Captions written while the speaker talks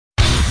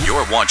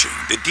You're watching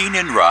the Dean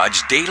and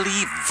Raj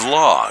Daily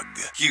Vlog.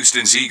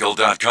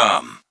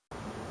 Houston'sEagle.com.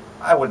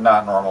 I would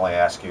not normally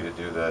ask you to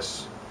do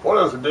this.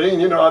 What is it, Dean?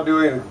 You know I'll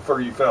do anything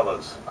for you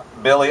fellas.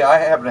 Billy, I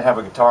happen to have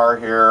a guitar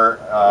here.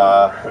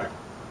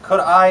 Could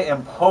I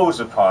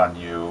impose upon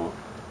you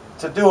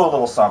to do a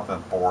little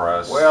something for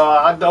us? Well,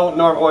 I don't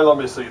normally, let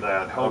me see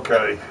that.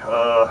 Okay.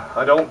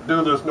 I don't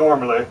do this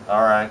normally.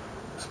 All right.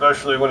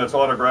 Especially when it's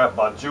autographed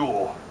by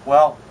Jewel.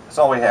 Well, that's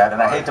all we had,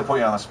 and I hate to put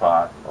you on the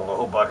spot. Well, I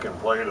hope I can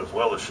play it as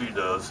well as she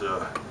does.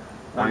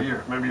 Maybe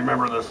you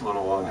remember this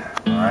little one.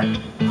 All right.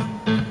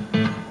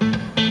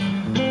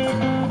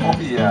 Oh,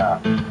 yeah.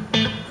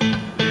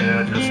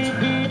 Yeah, it just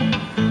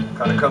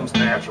kind of comes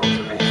natural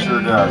to me.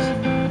 Sure does.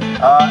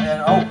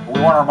 And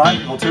we want to remind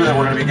people, too, that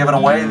we're going to be giving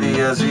away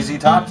the ZZ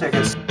Top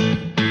tickets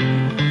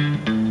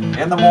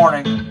in the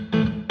morning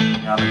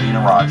on the Dean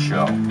and Raj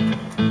Show.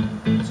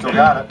 Still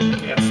got it.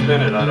 Can't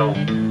spin it, I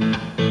don't.